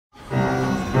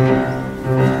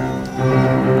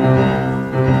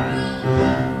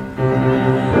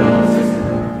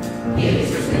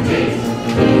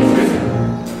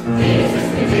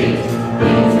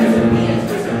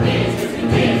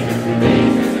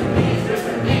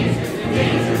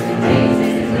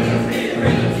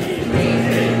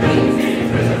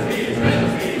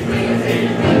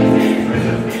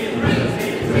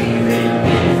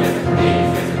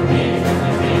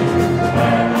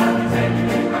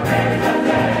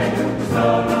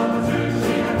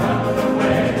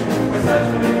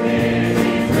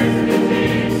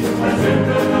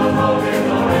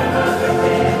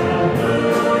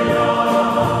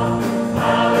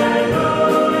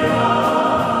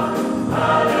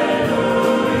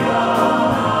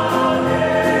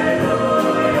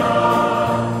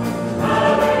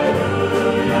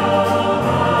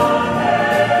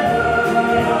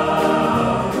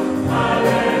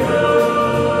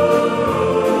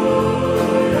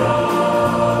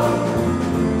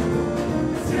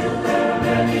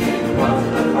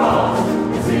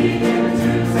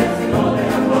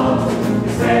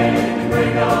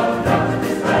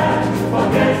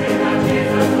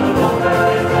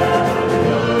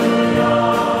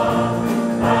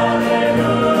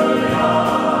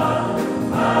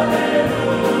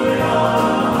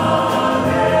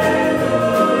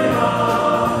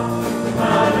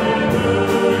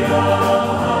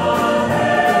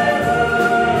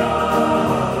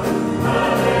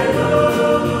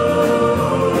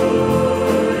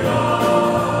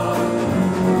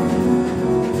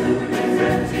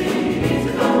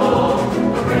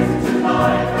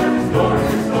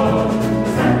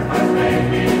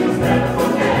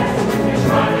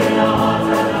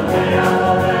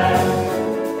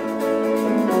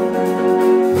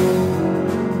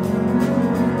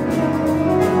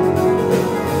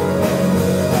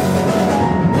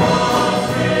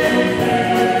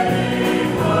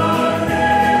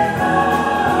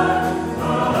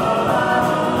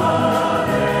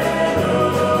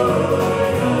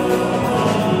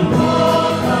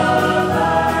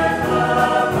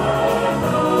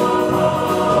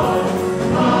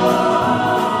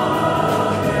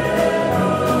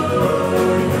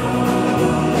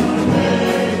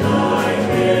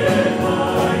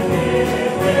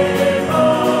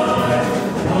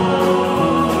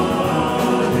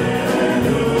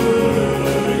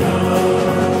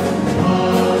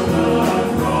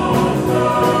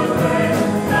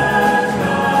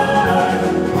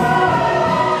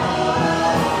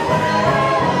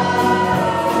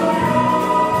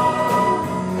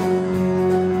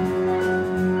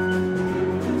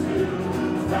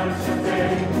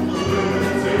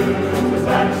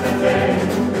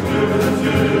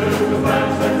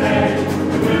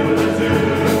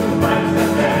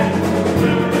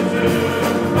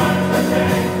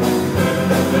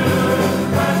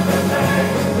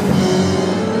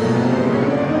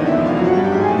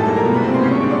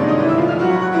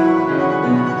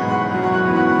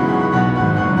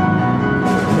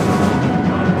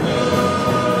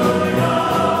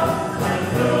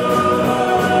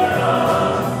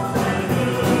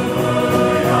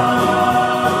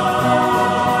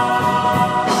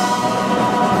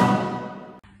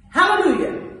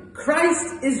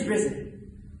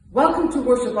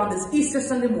worship on this Easter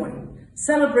Sunday morning,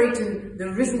 celebrating the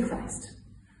risen Christ.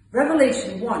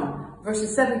 Revelation 1,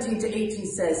 verses 17 to 18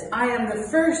 says, I am the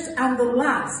first and the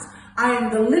last. I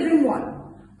am the living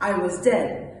one. I was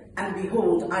dead, and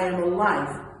behold, I am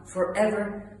alive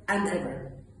forever and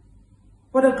ever.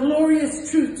 What a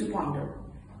glorious truth to ponder.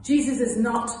 Jesus is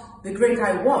not the great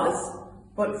I was,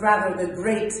 but rather the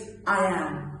great I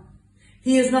am.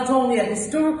 He is not only a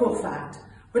historical fact,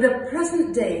 but a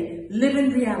present-day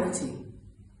living reality.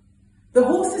 The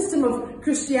whole system of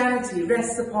Christianity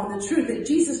rests upon the truth that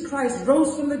Jesus Christ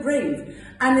rose from the grave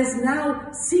and is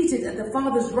now seated at the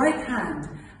Father's right hand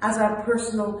as our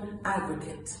personal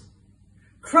advocate.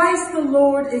 Christ the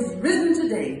Lord is risen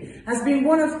today has been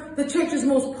one of the church's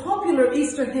most popular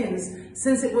Easter hymns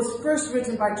since it was first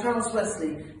written by Charles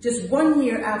Wesley just 1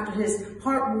 year after his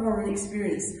heartwarming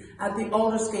experience at the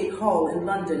Aldersgate Hall in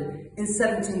London in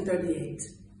 1738.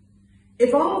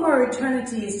 If all of our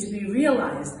eternity is to be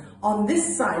realized on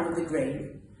this side of the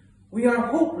grave, we are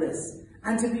hopeless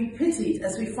and to be pitied,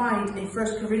 as we find in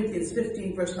 1 Corinthians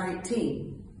 15 verse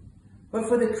 19. But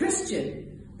for the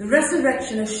Christian, the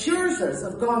resurrection assures us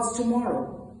of God's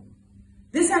tomorrow.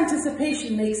 This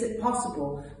anticipation makes it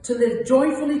possible to live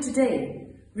joyfully today,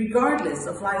 regardless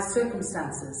of life's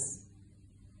circumstances.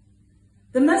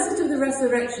 The message of the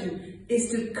resurrection is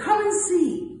to come and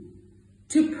see,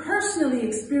 to personally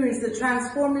experience the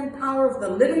transforming power of the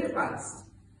living Christ,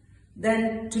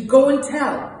 then to go and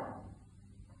tell.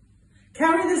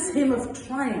 Carry this hymn of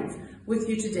triumph with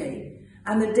you today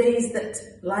and the days that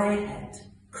lie ahead.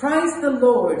 Christ the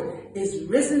Lord is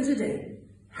risen today.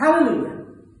 Hallelujah.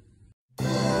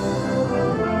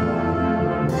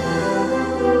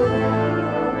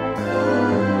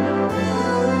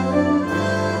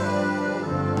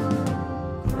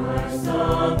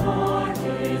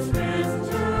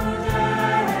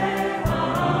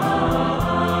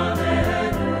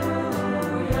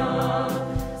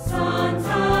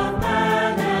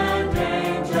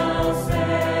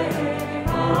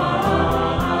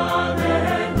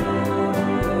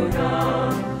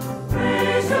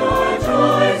 Joy, joy.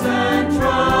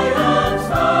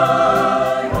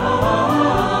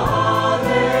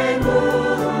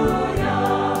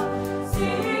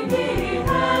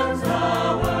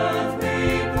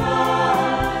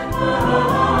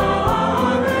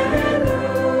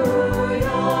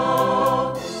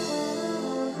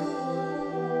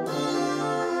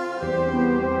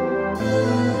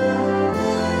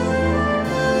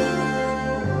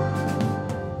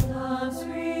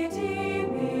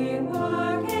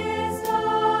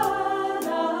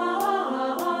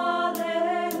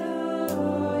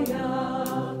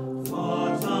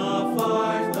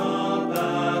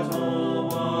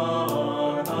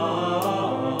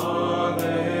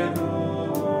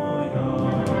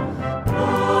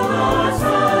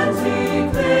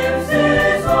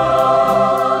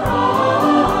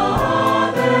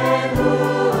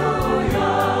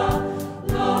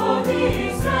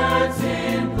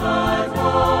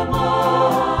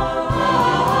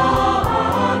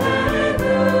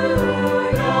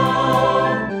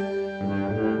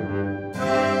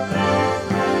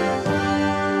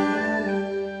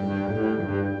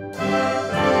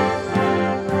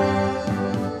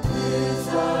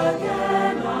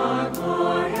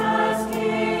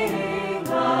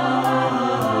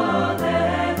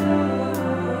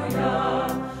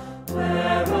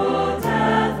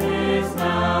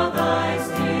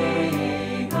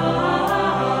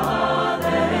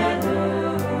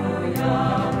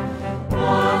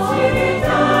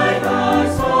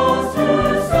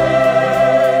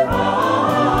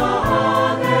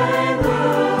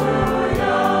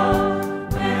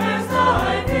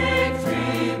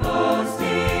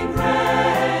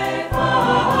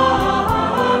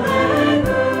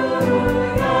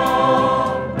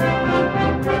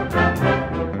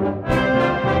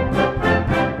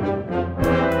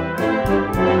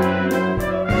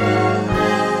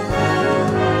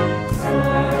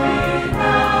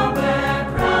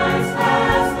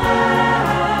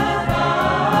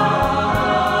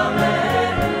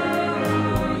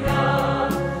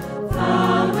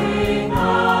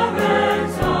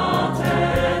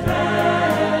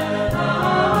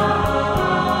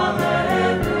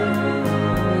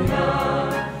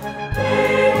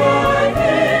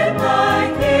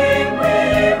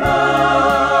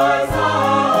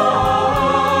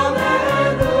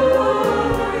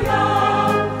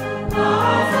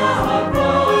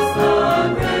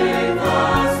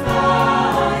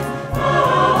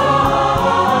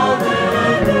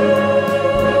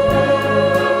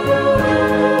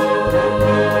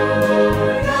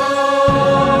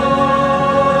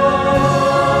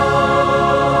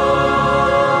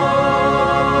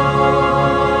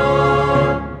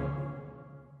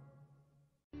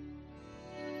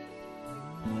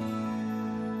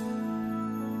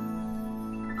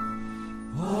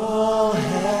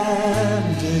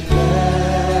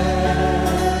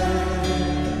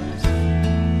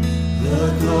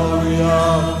 glory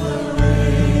of the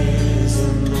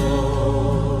risen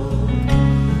Lord.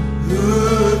 Who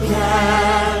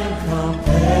can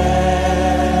compare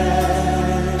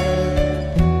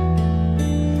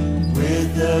with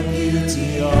the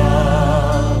beauty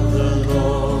of the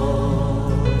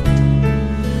Lord?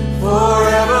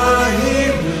 Forever he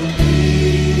will be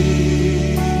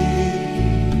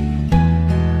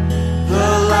the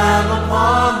Lamb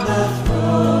upon the throne.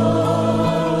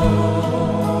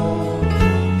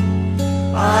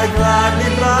 I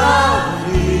gladly bow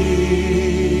the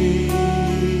knee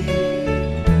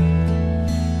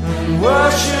and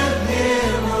worship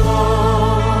him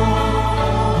alone.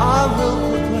 I will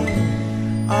proclaim,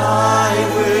 I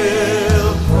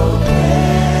will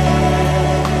proclaim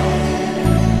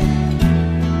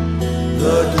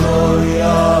the glory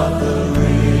of the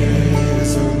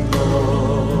risen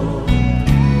Lord,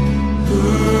 who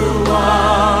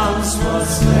once was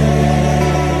slain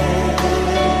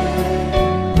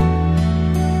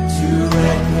to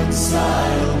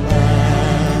reconcile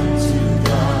man to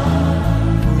God.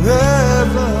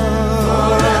 Forever,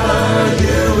 forever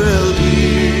you will be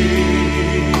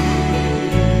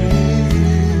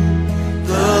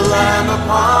the Lamb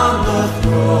upon the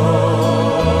throne.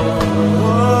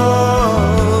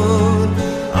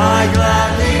 I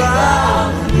gladly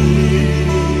bow the knee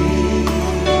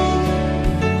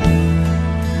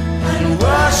and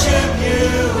worship you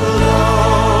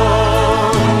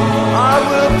alone. I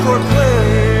will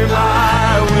proclaim, I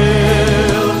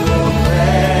will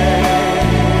proclaim,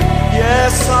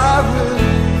 yes I will,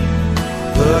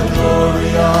 the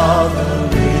glory of the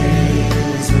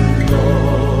risen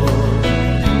Lord,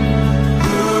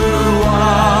 who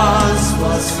once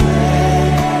was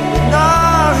slain,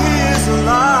 now he is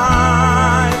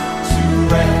alive to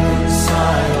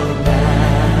reconcile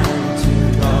man to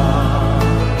God.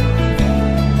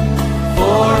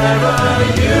 Forever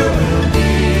you will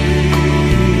be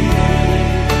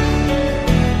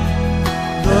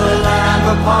the Lamb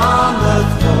upon the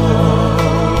throne.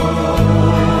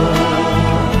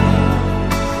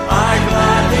 I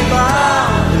gladly bow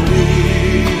the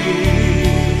knee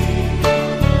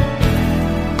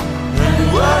and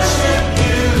worship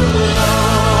you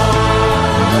alone.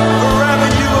 Forever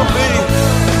you will be,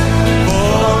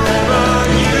 forever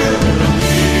you will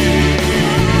be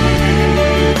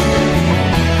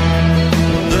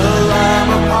the Lamb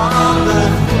upon the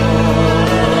throne.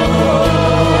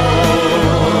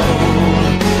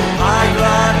 I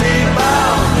gladly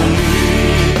bow the knee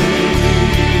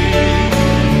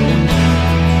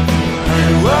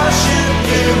and worship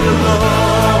you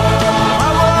alone. I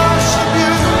worship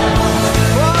you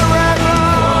forever.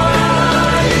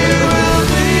 You will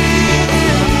be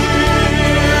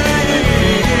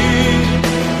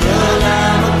the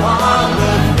Lamb upon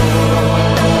the throne.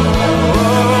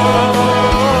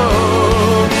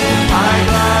 I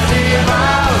gladly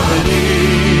bow the knee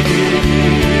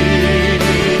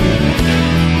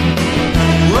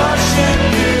and worship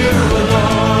you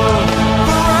alone.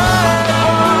 Forever,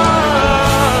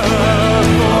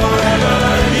 forever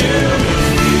you will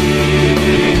be.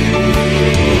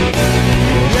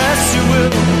 Yes, you will,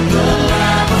 the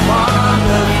Lamb upon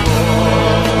the throne.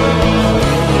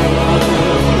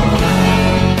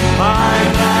 I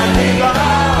gladly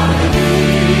bow the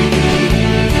knee,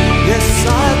 yes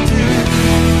I do,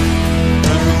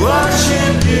 and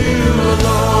worship you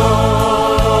alone.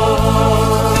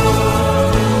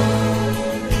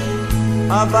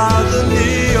 I bow the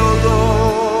knee, O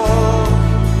Lord,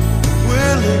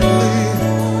 willingly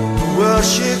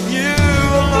worship you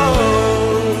alone.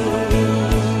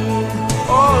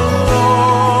 Oh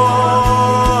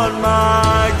Lord,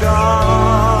 my God,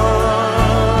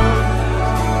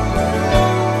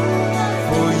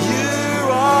 for you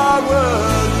are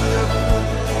worthy of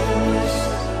praise.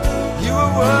 You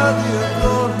are worthy of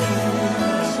glory.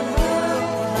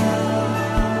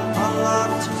 I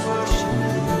love to worship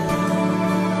you.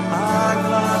 I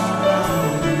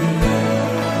love you.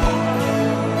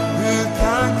 Who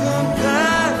can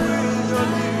compare with your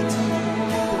beauty?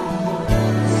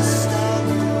 We stand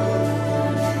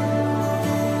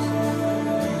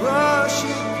and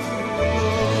worship you.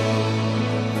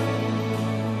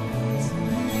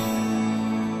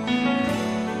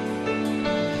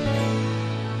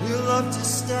 We love to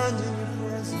stand in your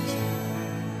presence.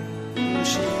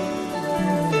 Worship you.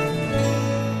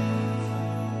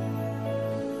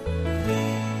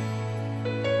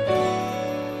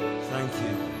 Thank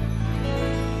you.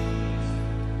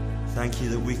 Thank you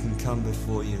that we can come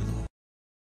before you, Lord.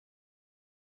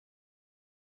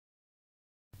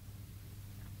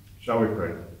 Shall we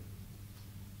pray?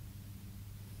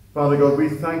 Father God, we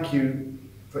thank you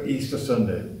for Easter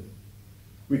Sunday.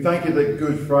 We thank you that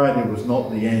Good Friday was not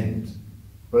the end,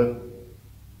 but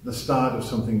the start of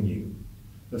something new.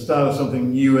 The start of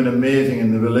something new and amazing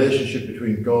in the relationship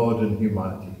between God and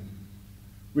humanity.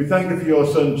 We thank you for your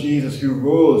Son Jesus, who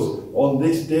rose on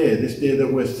this day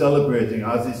that we're celebrating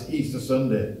as this Easter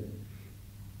Sunday.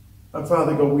 And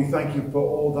Father God, we thank you for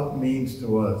all that means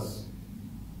to us.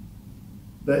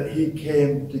 That he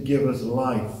came to give us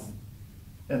life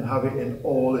and have it in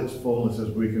all its fullness,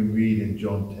 as we can read in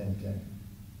John 10:10.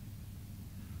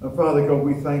 And Father God,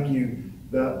 we thank you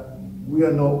that we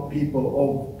are not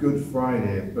people of Good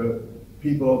Friday, but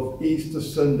people of Easter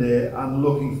Sunday and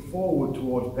looking forward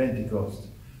towards Pentecost,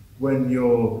 when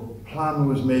your plan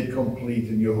was made complete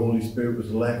and your Holy Spirit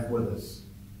was left with us.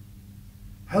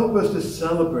 Help us to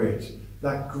celebrate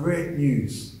that great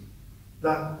news,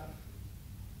 that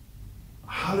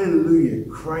hallelujah,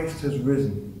 Christ has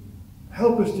risen.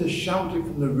 Help us to shout it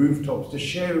from the rooftops, to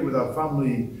share it with our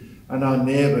family and our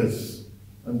neighbours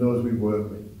and those we work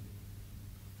with.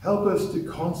 Help us to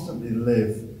constantly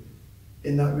live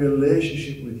in that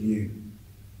relationship with you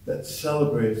that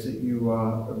celebrates that you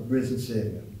are a risen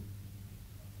Saviour,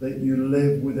 that you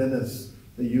live within us,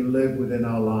 that you live within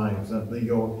our lives, and that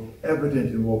you're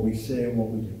evident in what we say and what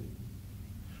we do.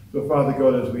 So Father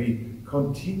God, as we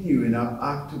continue in our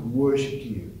act of worship to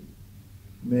you,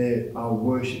 may our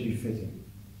worship be fitting,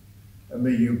 and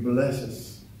may you bless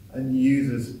us and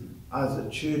use us as a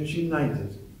church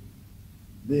united.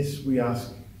 This we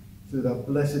ask through the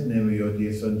blessed name of your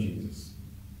dear Son Jesus.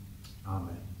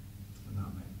 Amen and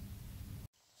amen.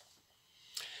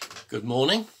 Good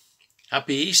morning.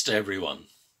 Happy Easter, everyone.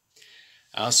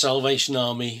 Our Salvation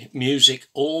Army music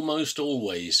almost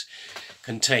always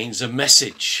contains a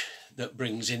message that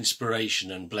brings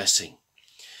inspiration and blessing.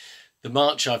 The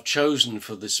march I've chosen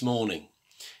for this morning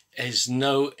is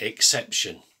no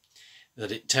exception,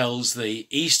 that it tells the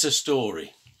Easter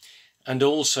story and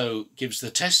also gives the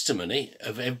testimony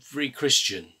of every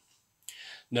Christian.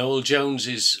 Noel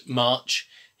Jones's march,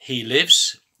 He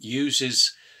Lives,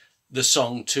 uses the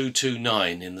song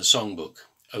 229 in the songbook.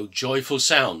 O joyful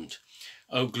sound,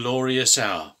 O glorious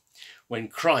hour, when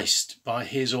Christ by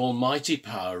his almighty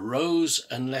power rose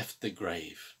and left the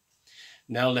grave.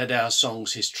 Now let our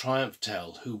songs his triumph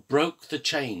tell, who broke the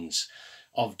chains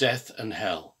of death and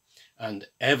hell, and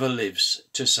ever lives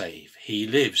to save. He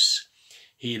lives,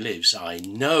 he lives. I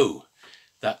know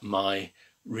that my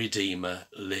Redeemer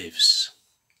lives.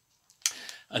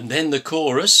 And then the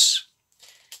chorus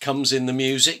comes in the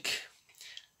music.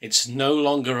 It's no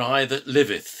longer I that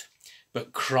liveth,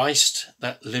 but Christ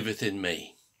that liveth in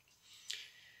me.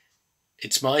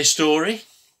 It's my story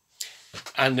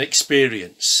and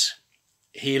experience.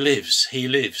 He lives, he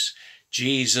lives.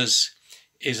 Jesus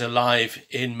is alive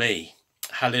in me.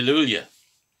 Hallelujah.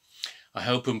 I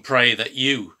hope and pray that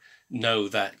you know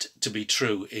that to be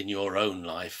true in your own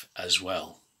life as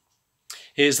well.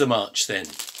 Here's the march then.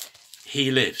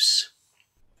 He lives.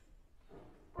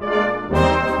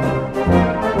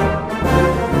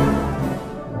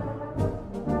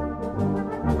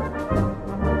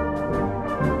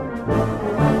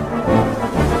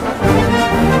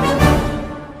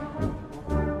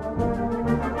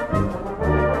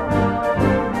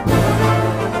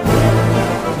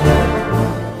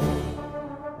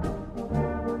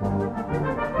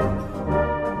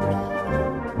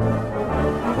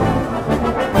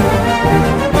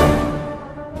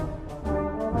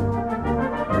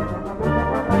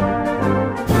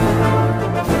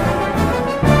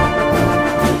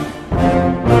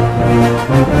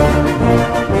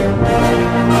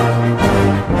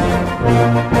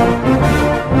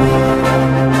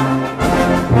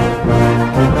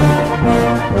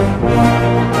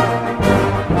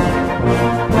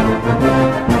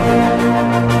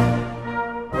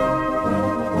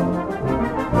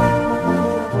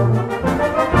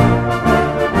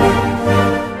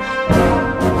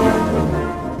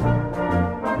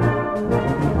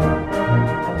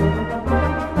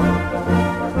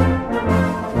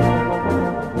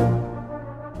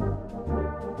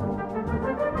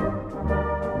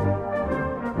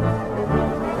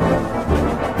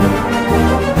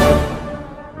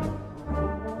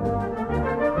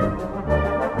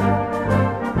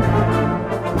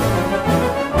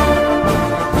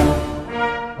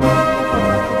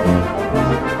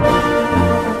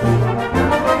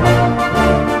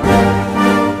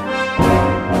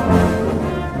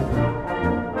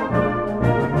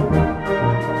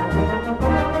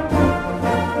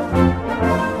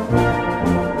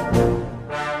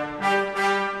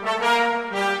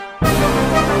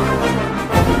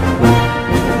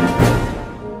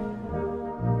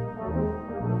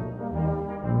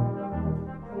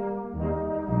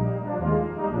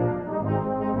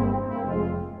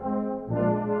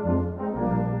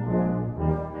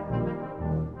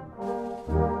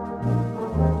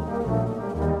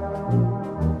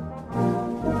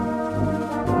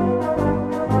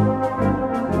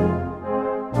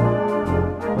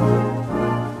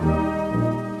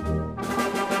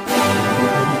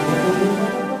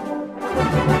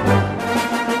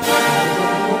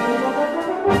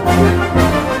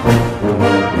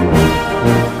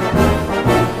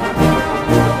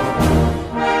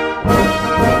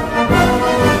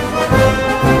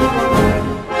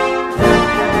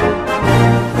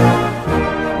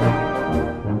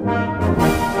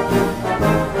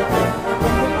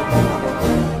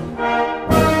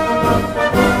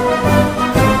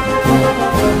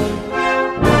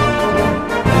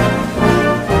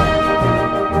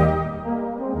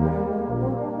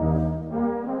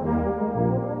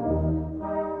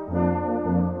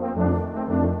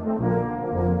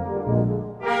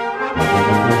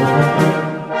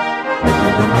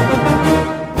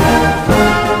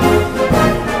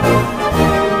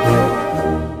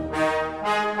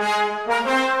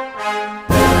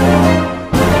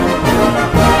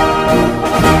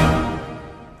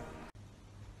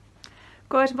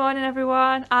 Good morning,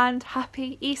 everyone, and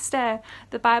happy Easter.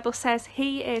 The Bible says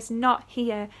he is not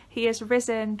here. He is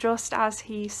risen just as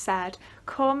he said.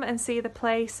 Come and see the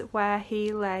place where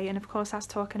he lay. And of course, that's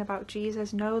talking about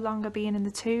Jesus no longer being in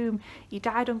the tomb. He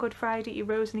died on Good Friday, he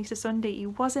rose on Easter Sunday. He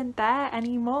wasn't there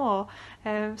anymore.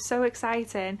 So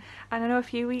exciting. And I know a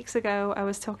few weeks ago I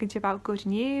was talking to you about good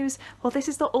news. Well, this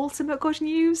is the ultimate good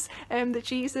news, that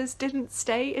Jesus didn't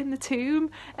stay in the tomb.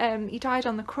 He died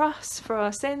on the cross for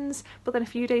our sins, but then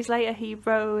a few days later he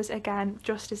rose again,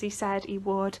 just as he said he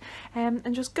would.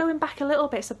 And just going back a little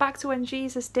bit, so back to when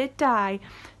Jesus did die,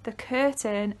 the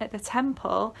curtain at the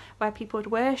temple where people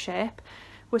would worship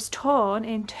was torn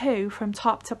in two from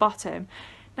top to bottom.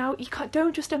 Now,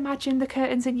 don't just imagine the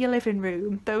curtains in your living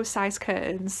room, those size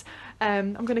curtains.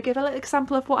 I'm going to give a little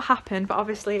example of what happened, but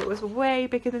obviously it was way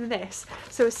bigger than this.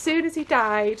 So as soon as he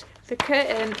died, the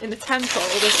curtain in the temple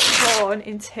was torn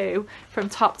in two from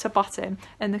top to bottom.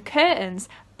 And the curtains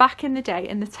back in the day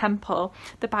in the temple,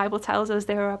 the Bible tells us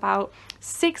they were about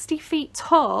 60 feet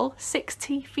tall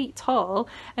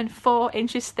and 4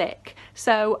 inches thick.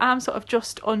 So I'm sort of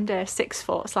just under 6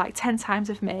 foot, it's like 10 times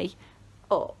of me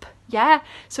up. Yeah,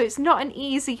 so it's not an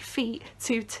easy feat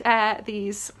to tear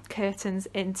these curtains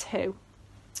in two.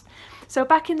 So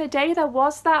back in the day there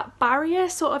was that barrier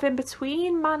sort of in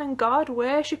between man and God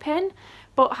worshipping,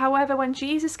 but however when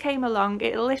Jesus came along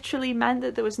it literally meant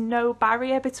that there was no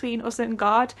barrier between us and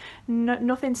God,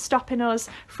 nothing stopping us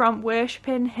from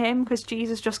worshipping him, because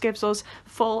Jesus just gives us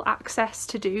full access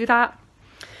to do that.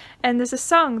 And there's a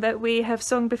song that we have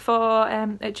sung before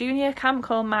at junior camp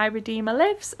called My Redeemer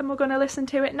Lives, and we're going to listen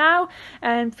to it now,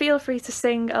 and feel free to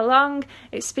sing along.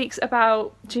 It speaks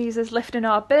about Jesus lifting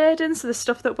our burdens, so the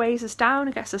stuff that weighs us down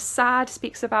and gets us sad. It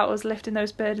speaks about us lifting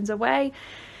those burdens away.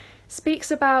 It speaks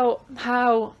about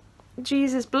how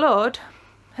Jesus' blood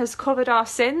has covered our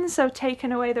sins, so taken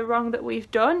away the wrong that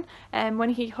we've done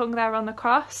when he hung there on the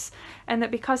cross, and that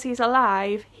because he's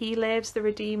alive he lives, the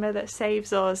Redeemer that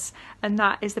saves us, and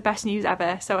that is the best news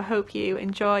ever. So I hope you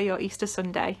enjoy your Easter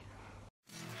Sunday.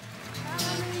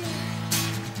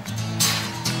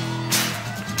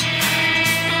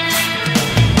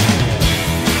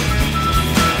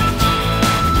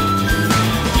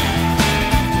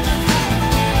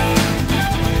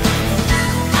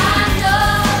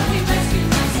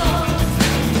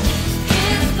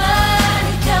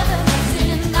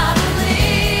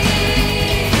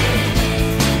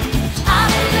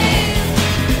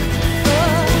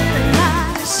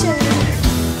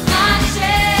 My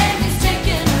shame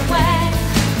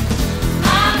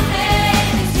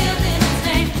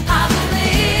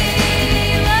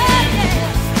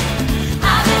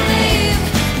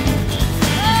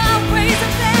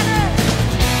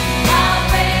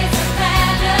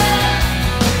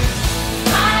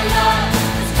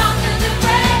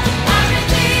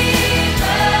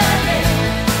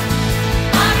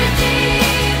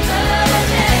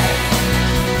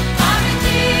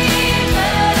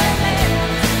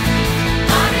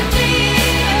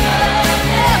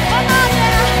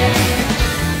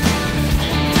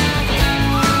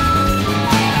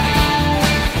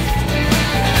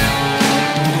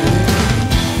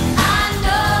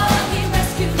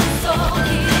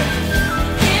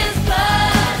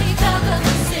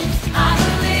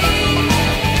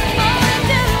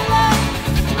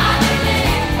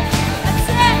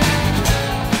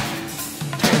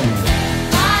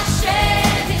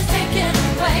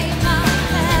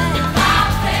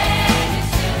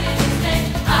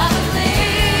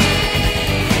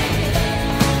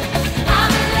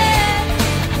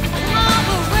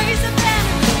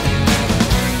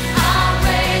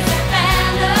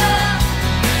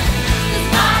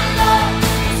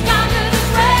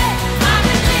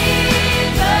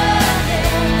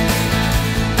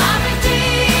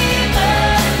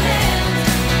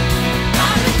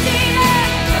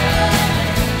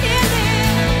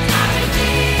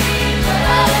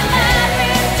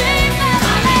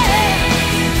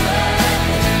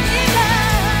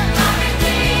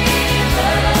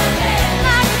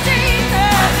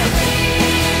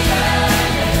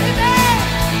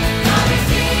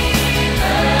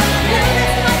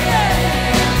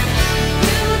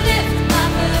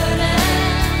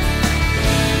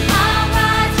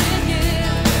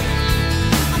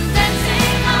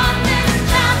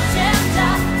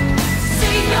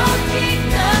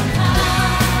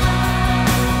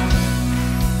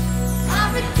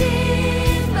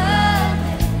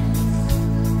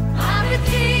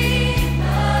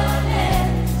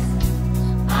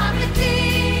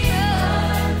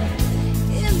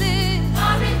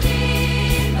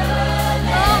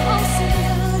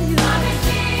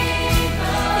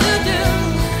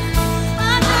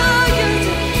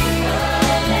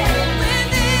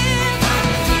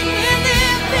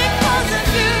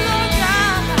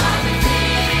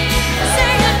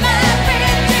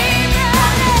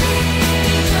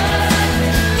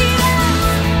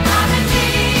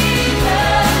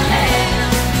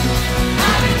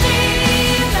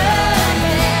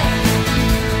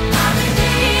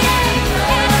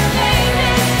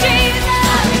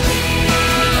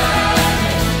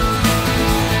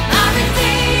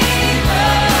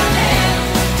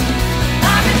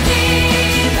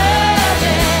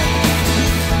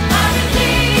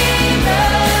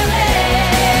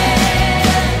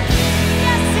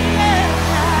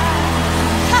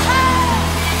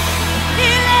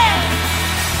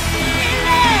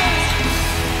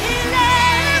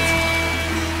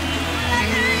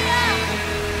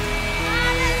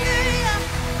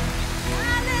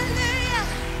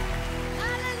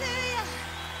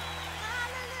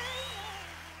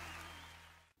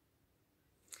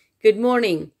Good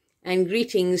morning and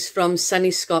greetings from sunny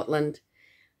Scotland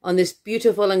on this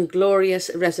beautiful and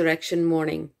glorious resurrection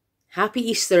morning. Happy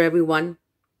Easter, everyone.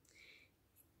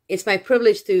 It's my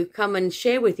privilege to come and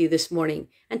share with you this morning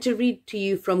and to read to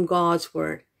you from God's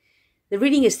Word. The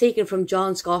reading is taken from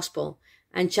John's Gospel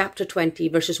and chapter 20,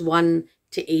 verses 1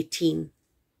 to 18.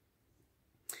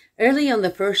 Early on the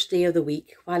first day of the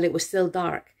week, while it was still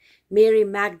dark, Mary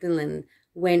Magdalene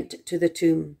went to the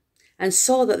tomb and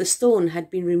saw that the stone had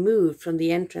been removed from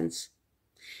the entrance.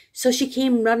 So she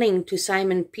came running to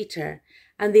Simon Peter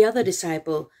and the other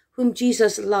disciple whom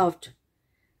Jesus loved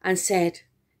and said,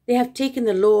 "They have taken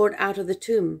the Lord out of the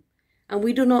tomb, and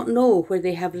we do not know where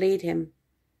they have laid him."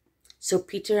 So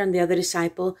Peter and the other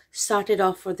disciple started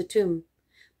off for the tomb.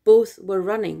 Both were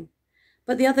running,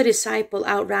 but the other disciple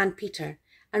outran Peter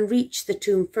and reached the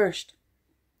tomb first.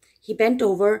 He bent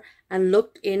over and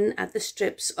looked in at the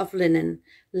strips of linen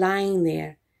lying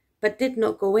there, but did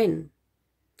not go in.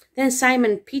 Then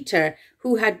Simon Peter,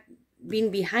 who had been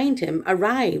behind him,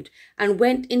 arrived and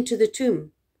went into the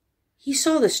tomb. He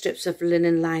saw the strips of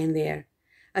linen lying there,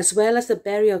 as well as the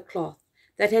burial cloth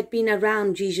that had been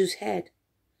around Jesus' head.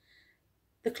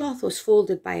 The cloth was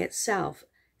folded by itself,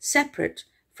 separate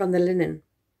from the linen.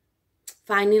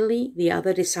 Finally, the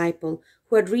other disciple,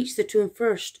 who had reached the tomb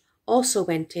first, also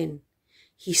went in.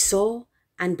 He saw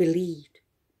and believed.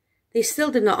 They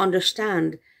still did not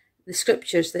understand the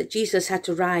scriptures that Jesus had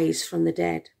to rise from the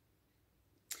dead.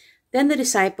 Then the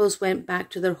disciples went back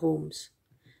to their homes,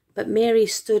 but Mary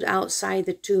stood outside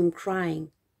the tomb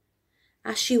crying.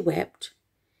 As she wept,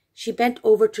 she bent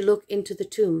over to look into the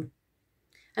tomb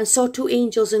and saw two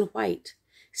angels in white,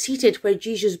 seated where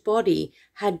Jesus' body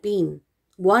had been,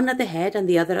 one at the head and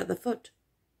the other at the foot.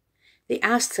 They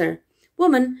asked her,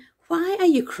 "Woman, why are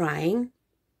you crying?"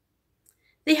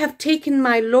 "They have taken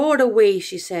my Lord away,"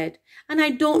 she said, "and I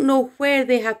don't know where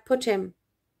they have put him."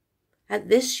 At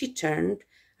this she turned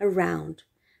around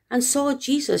and saw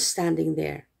Jesus standing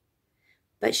there,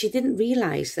 but she didn't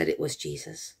realize that it was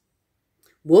Jesus.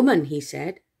 "Woman," he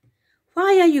said,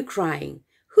 "why are you crying?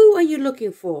 Who are you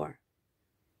looking for?"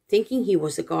 Thinking he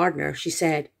was the gardener, she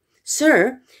said,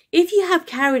 "Sir, if you have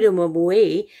carried him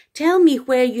away, tell me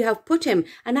where you have put him,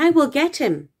 and I will get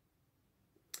him."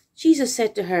 Jesus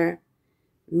said to her,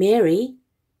 "Mary."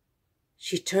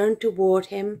 She turned toward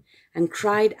him and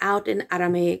cried out in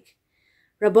Aramaic,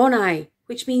 "Rabboni,"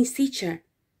 which means teacher.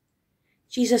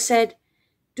 Jesus said,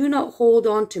 "Do not hold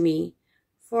on to me,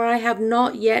 for I have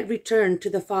not yet returned to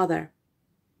the Father.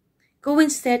 Go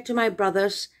instead to my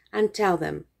brothers and tell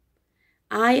them,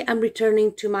 I am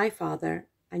returning to my Father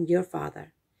and your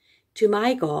Father, to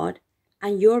my God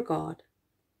and your God."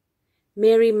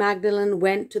 Mary Magdalene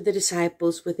went to the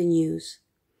disciples with the news,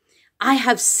 "I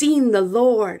have seen the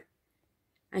Lord."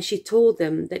 And she told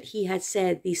them that he had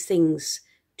said these things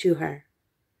to her.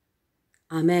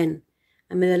 Amen.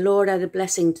 And may the Lord add a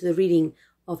blessing to the reading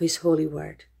of his holy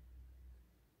word.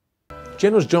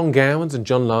 Generals John Gowans and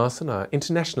John Larson are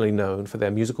internationally known for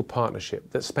their musical partnership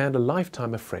that spanned a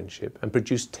lifetime of friendship and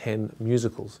produced 10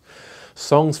 musicals.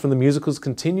 Songs from the musicals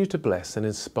continue to bless and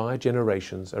inspire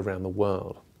generations around the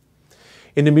world.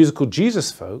 In the musical Jesus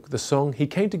Folk, the song "He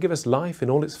Came to Give Us Life in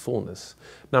All Its Fullness,"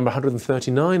 number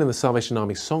 139 in the Salvation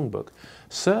Army Songbook,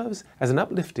 serves as an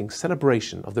uplifting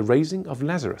celebration of the raising of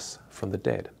Lazarus from the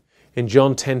dead. In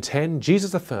John 10:10,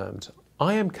 Jesus affirmed,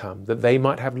 "I am come that they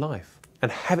might have life,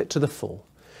 and have it to the full."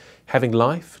 Having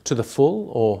life to the full,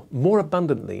 or more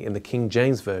abundantly in the King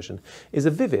James Version, is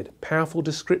a vivid, powerful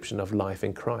description of life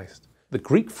in Christ. The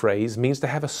Greek phrase means to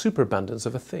have a superabundance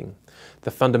of a thing.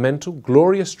 The fundamental,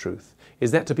 glorious truth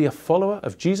is that to be a follower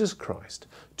of Jesus Christ,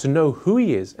 to know who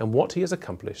he is and what he has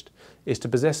accomplished, is to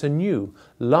possess a new,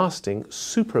 lasting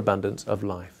superabundance of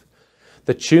life.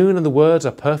 The tune and the words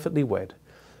are perfectly wed.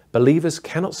 Believers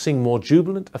cannot sing more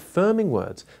jubilant, affirming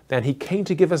words than "He came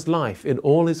to give us life in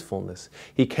all his fullness.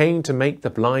 He came to make the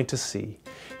blind to see.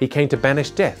 He came to banish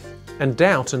death and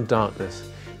doubt and darkness.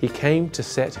 He came to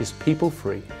set his people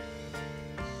free."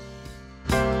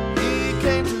 He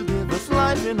came to give us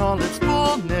life in all its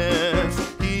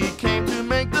fullness. He came to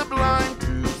make the blind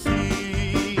to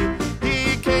see.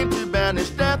 He came to banish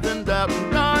death and doubt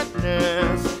and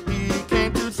darkness. He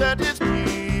came to set his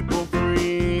people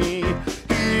free.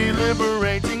 He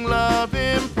liberating love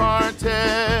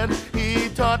imparted. He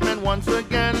taught men once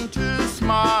again to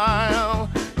smile.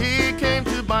 He came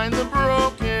to bind the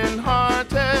broken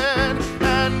hearted,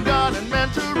 and God and men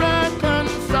to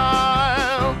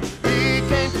reconcile. He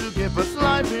came to give us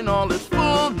life in all its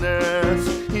fullness.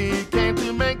 He came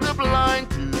to make the blind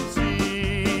to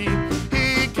see.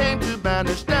 He came to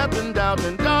banish death and doubt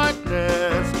and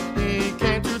darkness. He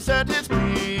came to set his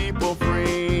people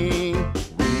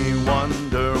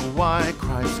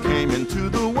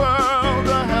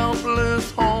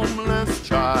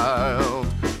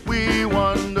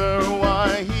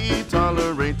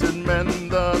liberated men,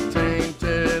 the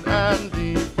tainted and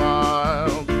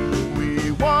defiled. We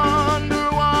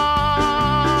wonder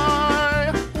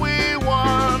why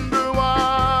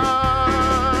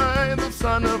the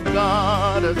Son of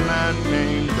God as man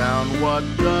came down. What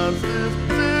does this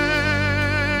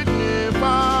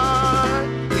signify?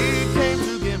 He came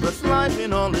to give us life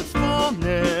in all its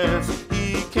fullness.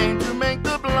 He came to make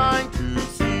the blind to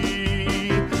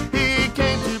see. He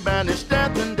came to banish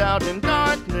death and doubt and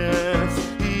darkness.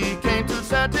 He came to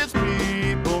set his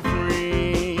people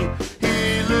free.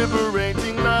 He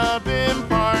liberating love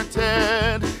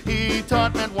imparted. He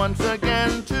taught men once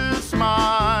again to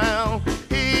smile.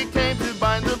 He came to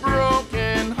bind the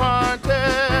broken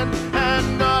hearted,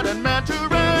 and God and man to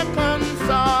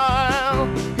reconcile.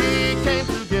 He came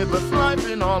to give us life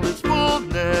in all its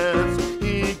fullness.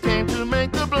 He came to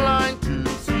make the blind to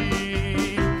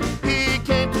see. He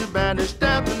came to banish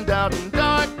death and doubt and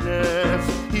darkness.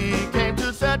 He came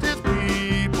to set his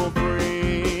people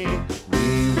free.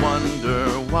 We wonder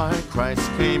why Christ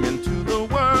came into the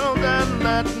world and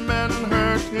let men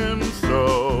hurt him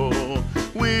so.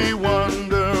 We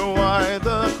wonder why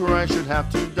the Christ should have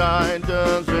to die.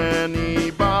 Does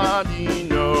anybody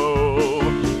know?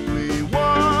 We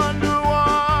wonder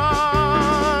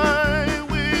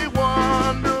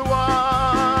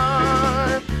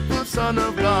why the Son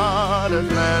of God as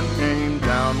man came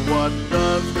down. What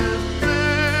does this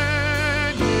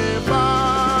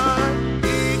signify?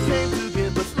 He came to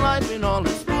give us life in all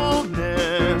its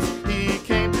fullness. He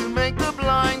came to make the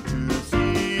blind to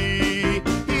see.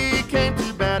 He came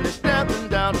to banish death and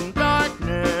doubt and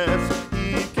darkness.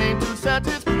 He came to set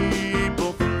his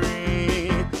people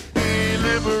free. He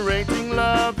liberating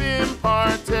love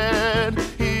imparted.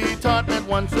 He taught men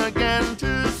once again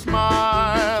to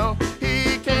smile.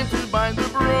 He came to bind the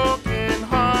broken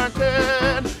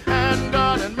hearted, and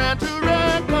God and man to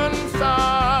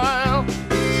reconcile.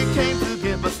 He came to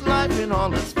give us life in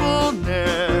all its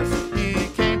fullness. He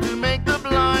came to make the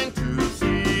blind to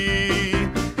see.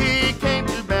 He came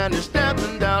to banish death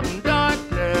and doubt and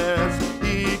darkness.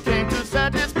 He came to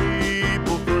set his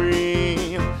people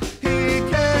free. He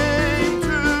came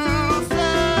to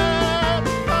set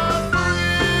us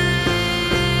free.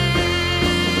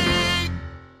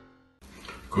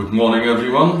 Good morning,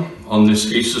 everyone. On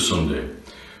this Easter Sunday,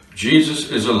 Jesus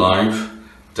is alive,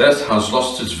 death has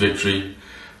lost its victory,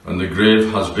 and the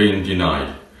grave has been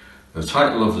denied. The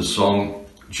title of the song,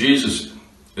 Jesus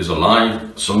is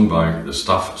Alive, sung by the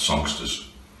Staff Songsters.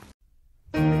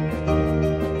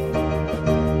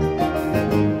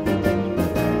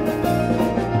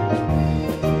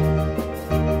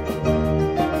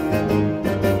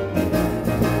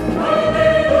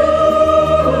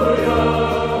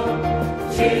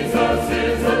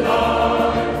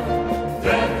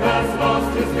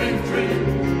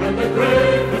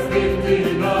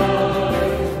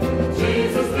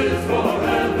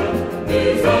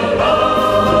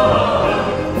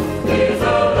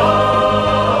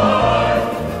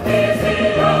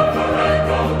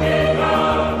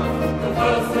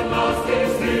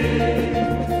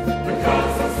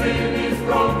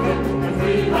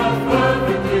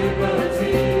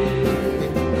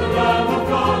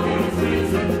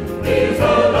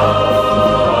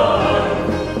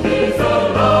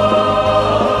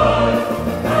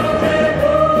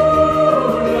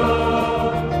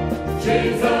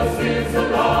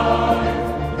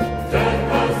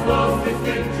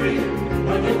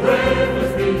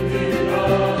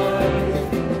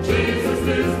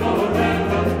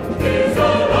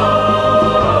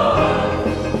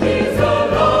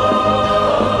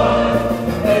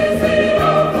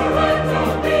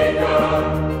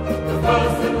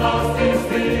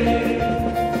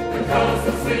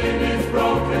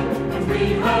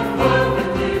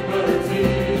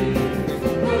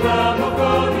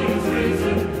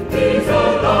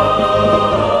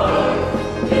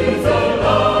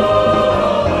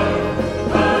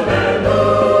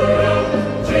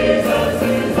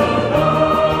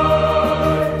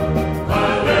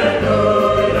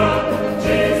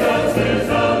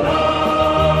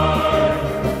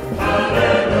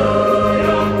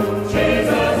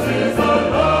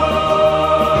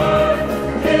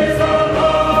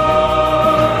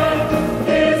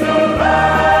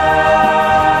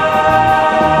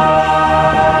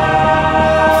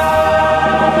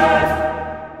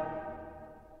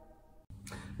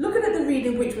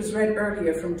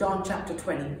 John chapter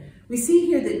 20, we see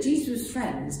here that Jesus'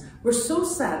 friends were so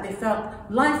sad they felt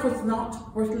life was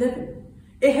not worth living.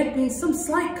 It had been some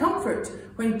slight comfort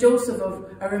when Joseph of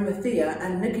Arimathea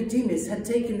and Nicodemus had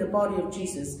taken the body of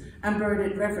Jesus and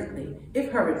buried it reverently,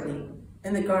 if hurriedly,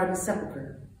 in the garden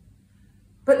sepulchre.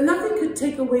 But nothing could could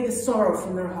take away the sorrow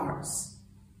from their hearts.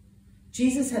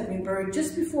 Jesus had been buried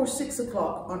just before 6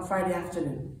 o'clock on Friday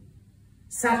afternoon.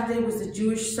 Saturday was the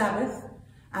Jewish Sabbath,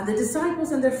 and the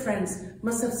disciples and their friends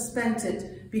must have spent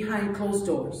it behind closed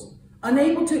doors,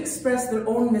 unable to express their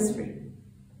own misery.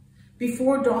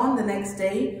 Before dawn the next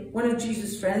day, one of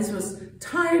Jesus' friends was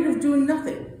tired of doing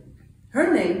nothing.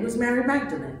 Her name was Mary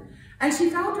Magdalene, and she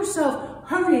found herself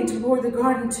hurrying toward the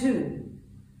garden tomb.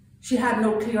 She had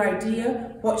no clear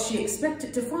idea what she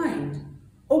expected to find,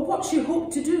 or what she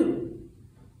hoped to do.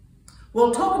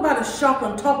 Well, talk about a shock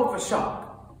on top of a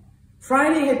shock.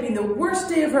 Friday had been the worst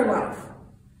day of her life.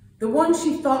 The one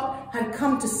she thought had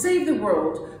come to save the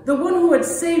world, the one who had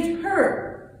saved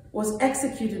her, was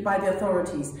executed by the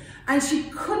authorities, and she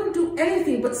couldn't do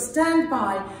anything but stand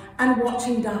by and watch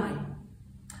him die.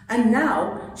 And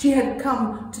now she had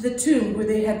come to the tomb where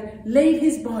they had laid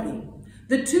his body.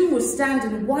 The tomb was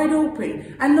standing wide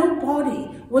open, and no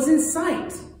body was in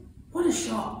sight. What a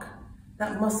shock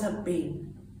that must have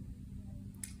been.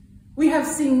 We have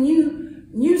seen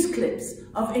news clips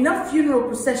of enough funeral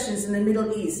processions in the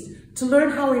Middle East to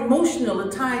learn how emotional a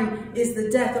time is the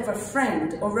death of a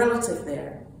friend or relative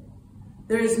there.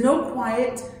 There is no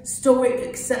quiet, stoic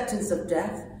acceptance of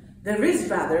death. There is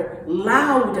rather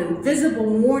loud and visible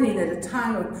mourning at a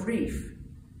time of grief.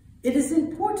 It is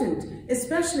important,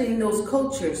 especially in those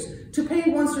cultures, to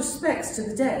pay one's respects to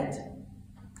the dead.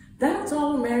 That's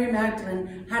all Mary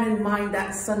Magdalene had in mind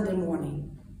that Sunday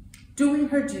morning. Doing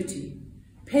her duty,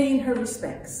 paying her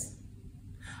respects.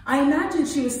 I imagine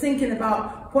she was thinking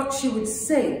about what she would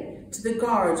say to the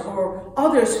guards or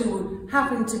others who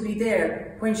happened to be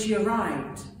there when she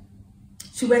arrived.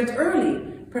 She went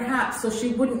early, perhaps so she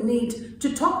wouldn't need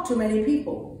to talk to many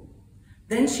people.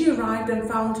 Then she arrived and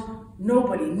found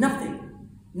nobody, nothing.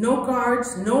 No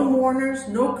guards, no mourners,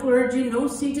 no clergy, no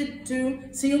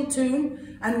sealed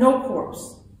tomb, and no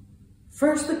corpse.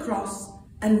 First the cross,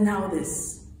 and now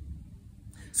this.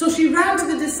 So she ran to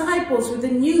the disciples with the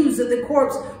news that the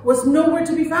corpse was nowhere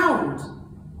to be found.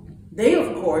 They,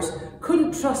 of course,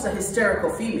 couldn't trust a hysterical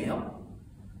female.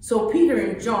 So Peter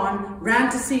and John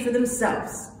ran to see for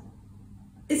themselves.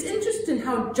 It's interesting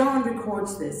how John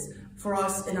records this for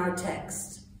us in our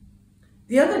text.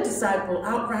 The other disciple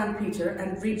outran Peter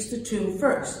and reached the tomb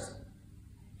first.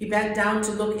 He bent down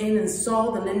to look in and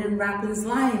saw the linen wrappings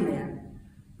lying there,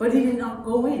 but he did not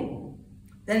go in.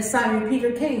 Then Simon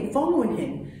Peter came, following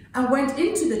him, and went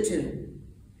into the tomb.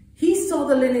 He saw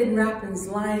the linen wrappings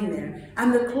lying there,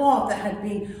 and the cloth that had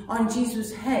been on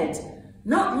Jesus' head,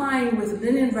 not lying with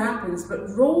linen wrappings, but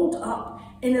rolled up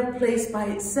in a place by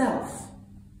itself.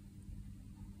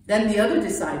 Then the other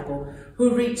disciple,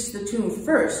 who reached the tomb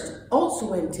first,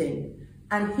 also went in,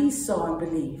 and he saw and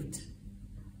believed.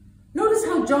 Notice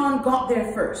how John got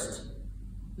there first,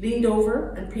 leaned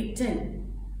over and peeked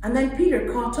in, and then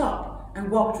Peter caught up and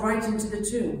walked right into the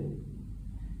tomb.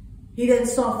 He then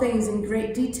saw things in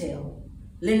great detail,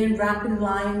 linen wrapping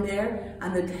lying there,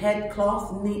 and the head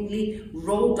cloth neatly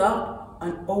rolled up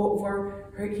and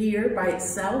over here by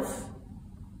itself.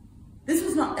 This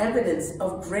was not evidence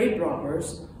of grave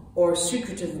robbers or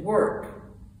secretive work.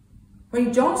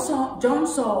 When John saw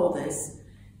all this,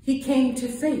 he came to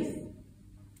faith.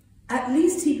 At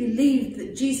least he believed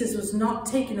that Jesus was not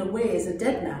taken away as a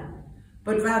dead man,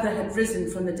 but rather had risen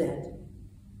from the dead.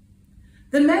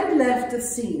 The men left the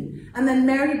scene, and then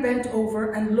Mary bent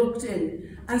over and looked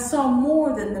in and saw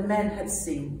more than the men had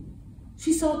seen.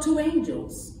 She saw 2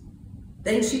 angels.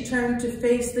 Then she turned to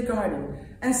face the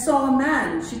garden and saw a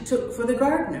man she took for the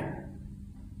gardener.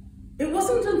 It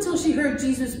wasn't until she heard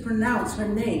Jesus pronounce her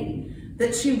name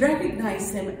that she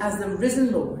recognized him as the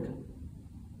risen Lord.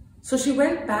 So she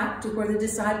went back to where the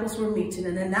disciples were meeting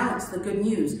and announced the good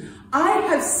news. I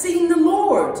have seen the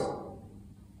Lord.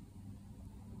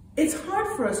 It's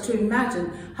hard for us to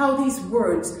imagine how these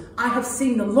words, I have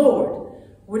seen the Lord,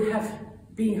 would have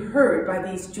been heard by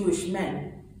these Jewish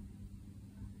men.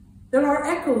 There are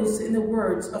echoes in the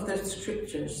words of the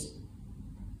scriptures.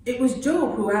 It was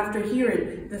Job who, after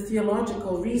hearing the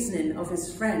theological reasoning of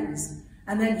his friends,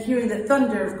 and then hearing the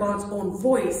thunder of God's own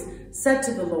voice, said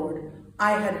to the Lord,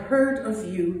 I had heard of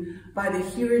you by the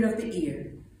hearing of the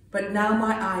ear, but now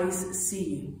my eyes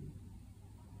see you.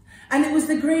 And it was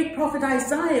the great prophet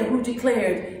Isaiah who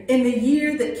declared, in the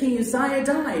year that King Uzziah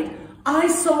died, I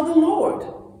saw the Lord.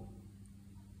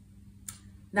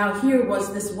 Now here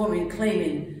was this woman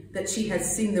claiming that she had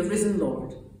seen the risen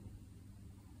Lord.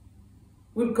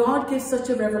 Would God give such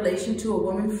a revelation to a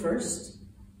woman first?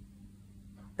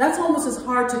 That's almost as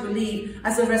hard to believe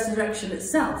as the resurrection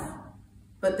itself,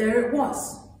 but there it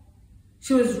was.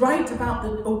 She was right about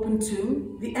the open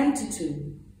tomb, the empty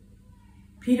tomb.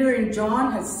 Peter and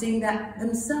John had seen that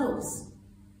themselves.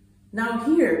 Now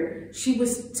here, she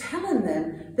was telling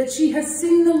them that she had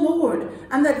seen the Lord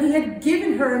and that he had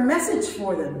given her a message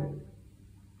for them.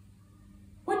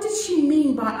 What did she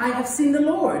mean by "I have seen the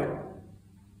Lord"?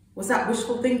 Was that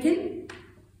wishful thinking?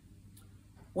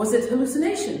 Was it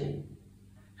hallucination?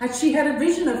 Had she had a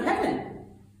vision of heaven?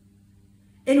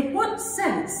 In what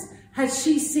sense had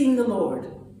she seen the Lord?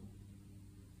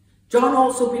 John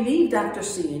also believed after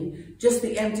seeing just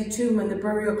the empty tomb and the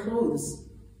burial clothes.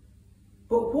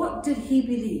 But what did he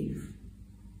believe?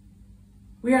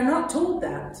 We are not told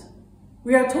that.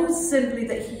 We are told simply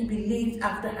that he believed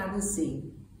after having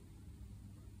seen.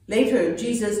 Later,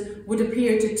 Jesus would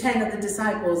appear to 10 of the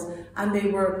disciples and they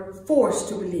were forced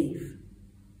to believe.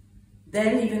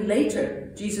 Then, even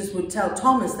later, Jesus would tell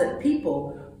Thomas that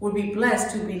people would be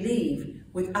blessed who believe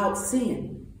without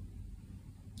seeing.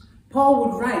 Paul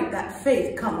would write that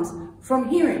faith comes from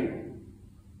hearing.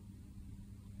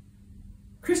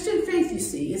 Christian faith, you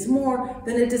see, is more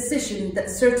than a decision that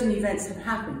certain events have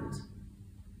happened.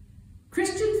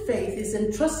 Christian faith is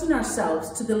entrusting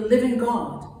ourselves to the living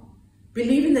God,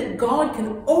 believing that God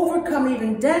can overcome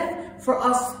even death for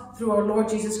us through our Lord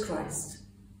Jesus Christ.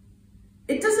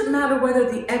 It doesn't matter whether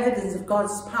the evidence of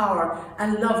God's power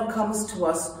and love comes to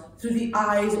us through the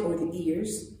eyes or the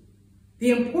ears.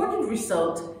 The important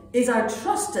result is our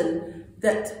trusting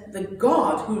that the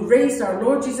God who raised our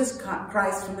Lord Jesus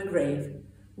Christ from the grave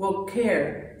will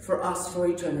care for us for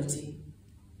eternity.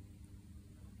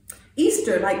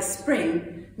 Easter, like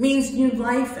spring, means new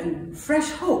life and fresh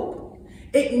hope.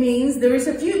 It means there is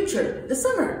a future, the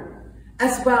summer,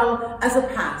 as well as a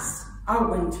past, our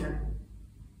winter.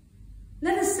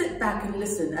 Let us sit back and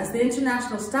listen as the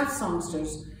International Staff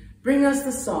Songsters bring us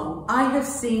the song, "I Have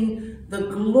Seen the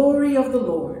Glory of the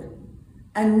Lord,"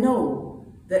 and know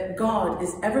that God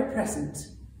is ever present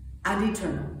and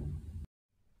eternal.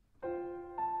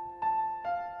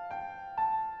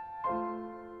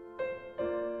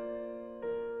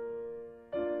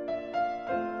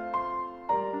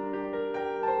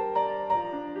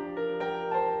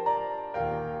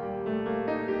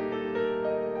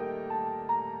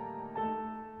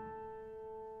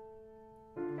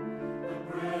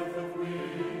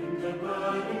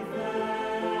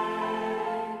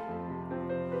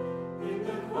 In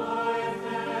the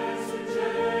quietness, a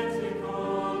gently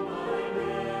call.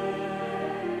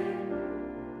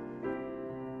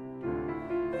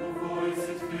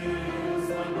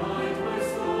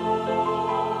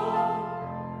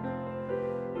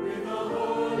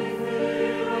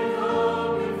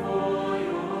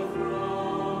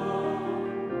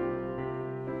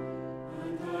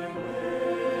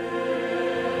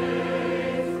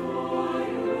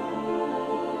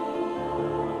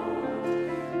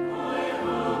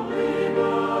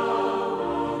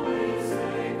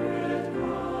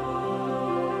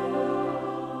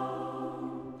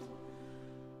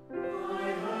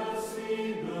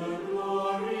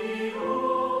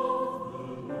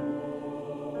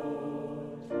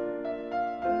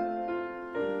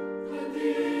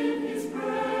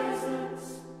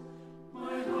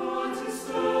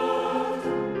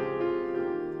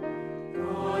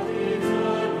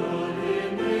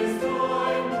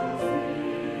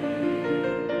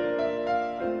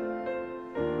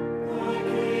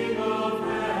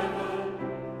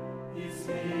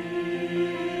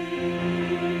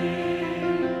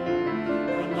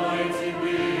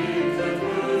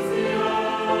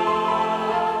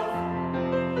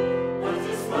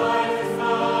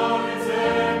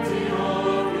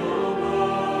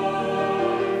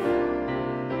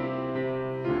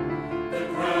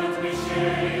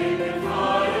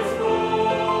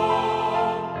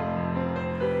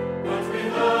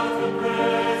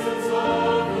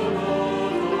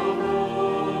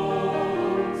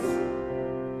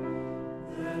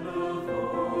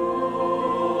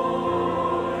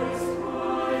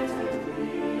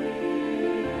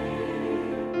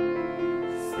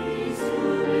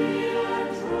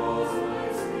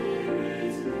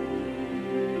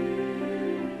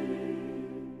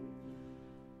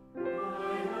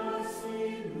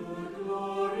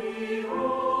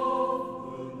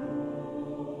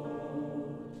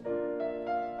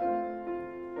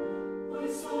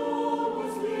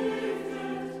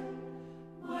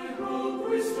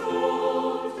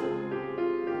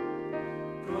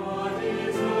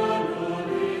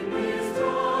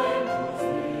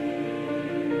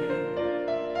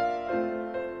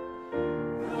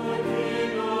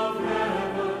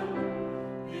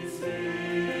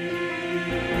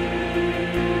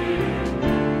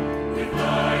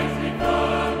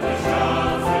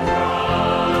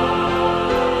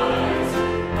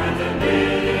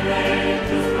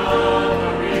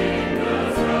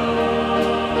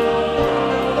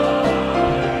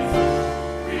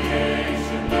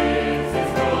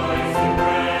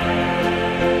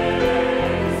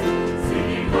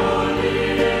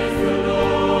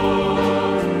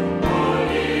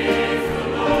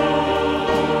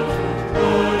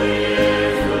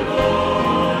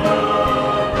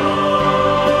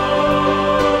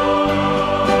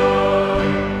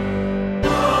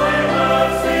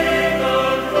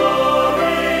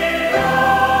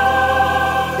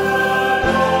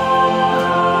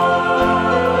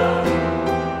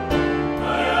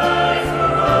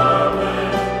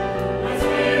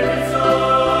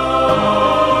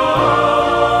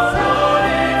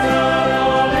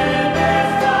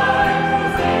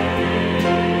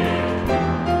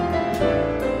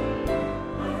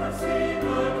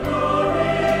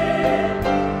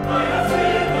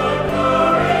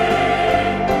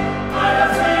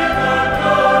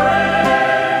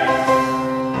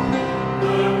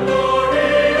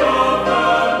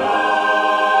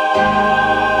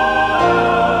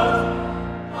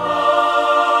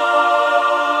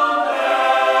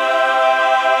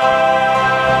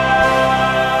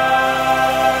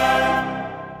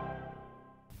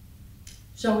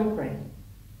 Shall we pray?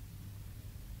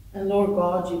 And Lord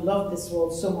God, you loved this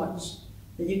world so much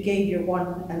that you gave your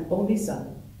one and only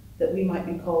Son, that we might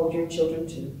be called your children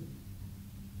too.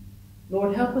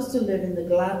 Lord, help us to live in the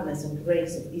gladness and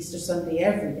grace of Easter Sunday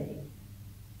every day.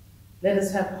 Let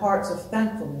us have hearts of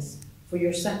thankfulness for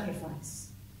your sacrifice.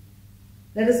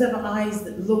 Let us have eyes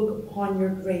that look upon your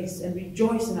grace and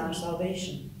rejoice in our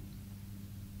salvation.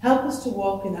 Help us to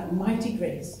walk in that mighty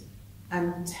grace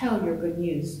and tell your good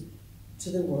news to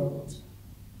the world.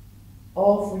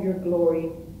 All for your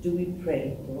glory do we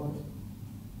pray, Lord.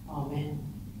 Amen.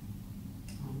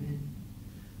 Amen.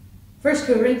 1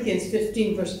 Corinthians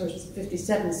 15 verse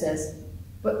 57 says,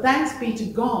 "But thanks be to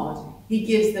God, he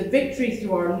gives the victory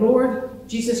through our Lord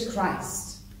Jesus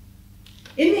Christ."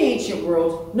 In the ancient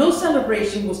world, no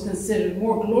celebration was considered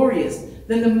more glorious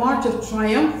than the march of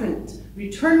triumphant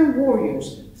returning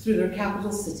warriors through their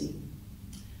capital city.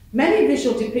 Many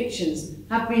visual depictions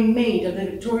have been made of the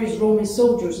victorious Roman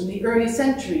soldiers in the early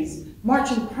centuries,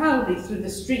 marching proudly through the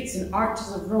streets and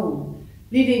arches of Rome,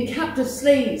 leading captive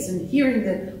slaves and hearing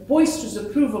the boisterous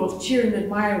approval of cheering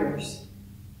admirers.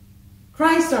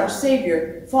 Christ our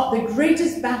Saviour fought the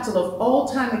greatest battle of all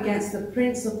time against the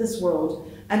prince of this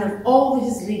world and of all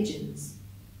his legions.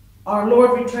 Our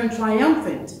Lord returned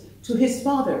triumphant to his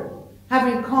Father,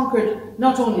 having conquered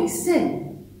not only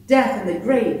sin, death and the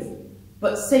grave,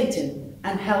 but Satan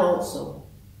and hell also.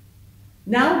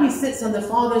 Now he sits on the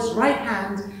Father's right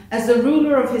hand as the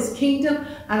ruler of his kingdom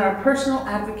and our personal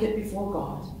advocate before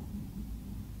God.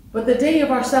 But the day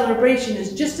of our celebration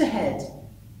is just ahead.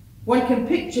 One can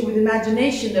picture with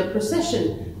imagination the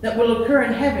procession that will occur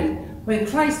in heaven when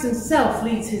Christ himself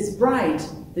leads his bride,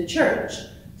 the church,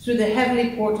 through the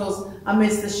heavenly portals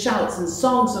amidst the shouts and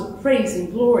songs of praise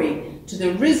and glory to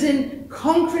the risen,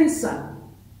 conquering Son.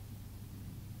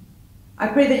 I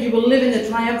pray that you will live in the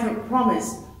triumphant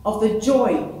promise of the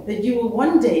joy that you will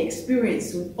one day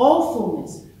experience with all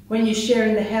fullness when you share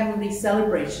in the heavenly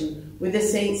celebration with the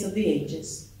saints of the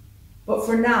ages. But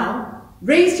for now,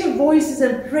 raise your voices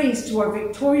and praise to our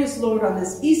victorious Lord on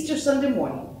this Easter Sunday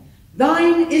morning.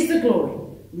 Thine is the glory,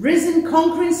 risen,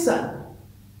 conquering Son.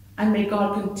 And may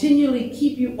God continually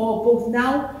keep you all both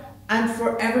now and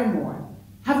forevermore.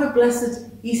 Have a blessed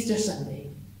Easter Sunday.